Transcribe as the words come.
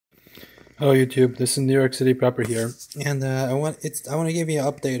Hello YouTube, this is New York City Proper here, and I want to give you an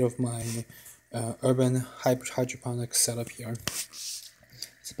update of my urban hydroponics setup here.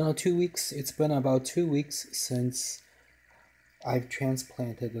 It's been 2 weeks. It's been about 2 weeks since I've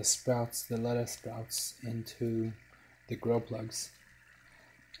transplanted the lettuce sprouts into the grow plugs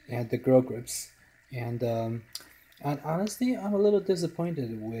and the grow grips, and honestly, I'm a little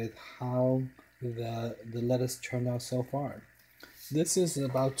disappointed with how the lettuce turned out so far. This is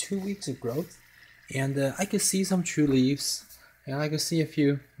about 2 weeks of growth, and I could see some true leaves, and I could see a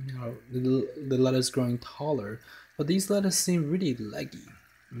few, the lettuce growing taller. But these lettuce seem really leggy.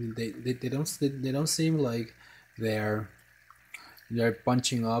 I mean, they don't seem like they're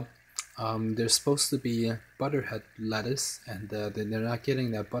bunching up. They're supposed to be butterhead lettuce, and they're not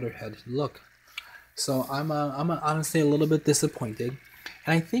getting that butterhead look. So I'm honestly a little bit disappointed,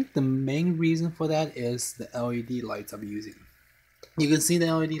 and I think the main reason for that is the LED lights I'm using. You can see the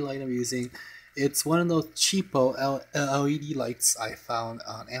LED light I'm using. It's one of those cheapo LED lights I found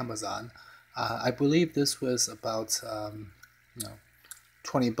on Amazon. I believe this was about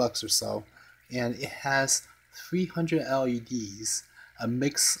 20 bucks or so, and it has 300 LEDs, a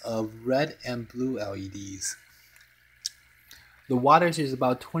mix of red and blue LEDs. The wattage is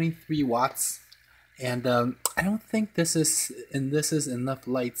about 23 watts, and I don't think this is enough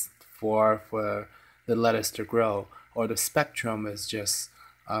lights for the lettuce to grow, or the spectrum is just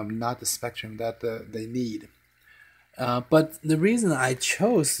not the spectrum that they need. But the reason I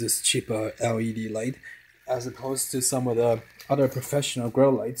chose this cheaper LED light as opposed to some of the other professional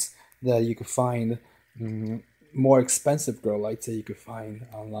grow lights that you could find, more expensive grow lights that you could find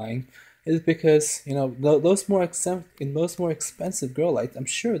online, is because those more expensive grow lights, I'm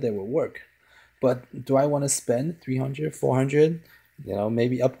sure they will work. But do I want to spend $300, $400,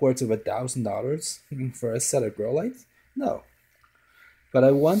 maybe upwards of $1,000 for a set of grow lights? No. But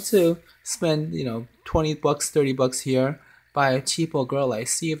I want to spend, 20 bucks, 30 bucks here, buy a cheapo grow light,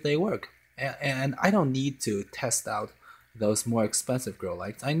 see if they work. And I don't need to test out those more expensive grow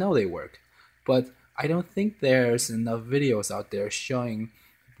lights. I know they work, but I don't think there's enough videos out there showing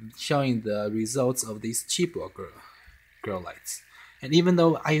the results of these cheaper grow lights. And even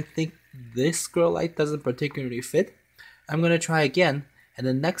though I think this grow light doesn't particularly fit, I'm going to try again, and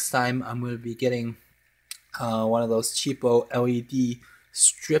the next time I'm going to be getting one of those cheapo LED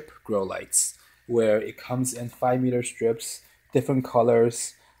strip grow lights, where it comes in 5-meter strips, different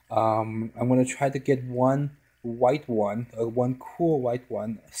colors. I'm going to try to get one white one, one cool white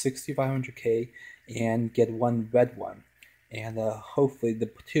one, 6500K, and get one red one. And hopefully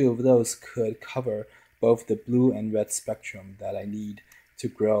the two of those could cover both the blue and red spectrum that I need to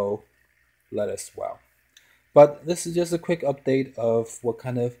grow lettuce well. But this is just a quick update of what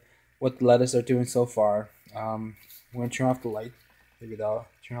the lettuce are doing so far. I'm going to turn off the light. Maybe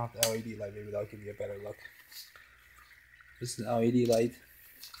turn off the LED light. Maybe that'll give you a better look. This is an LED light.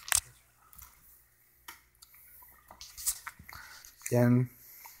 Then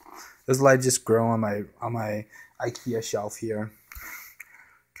this light just grew on my IKEA shelf here.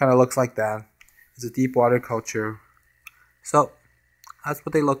 Kind of looks like that. It's a deep water culture. So that's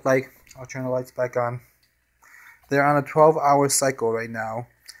what they look like. I'll turn the lights back on. They're on a 12-hour cycle right now,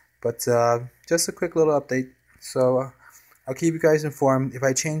 but just a quick little update. So I'll keep you guys informed. If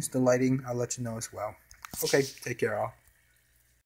I change the lighting, I'll let you know as well. Okay, take care all.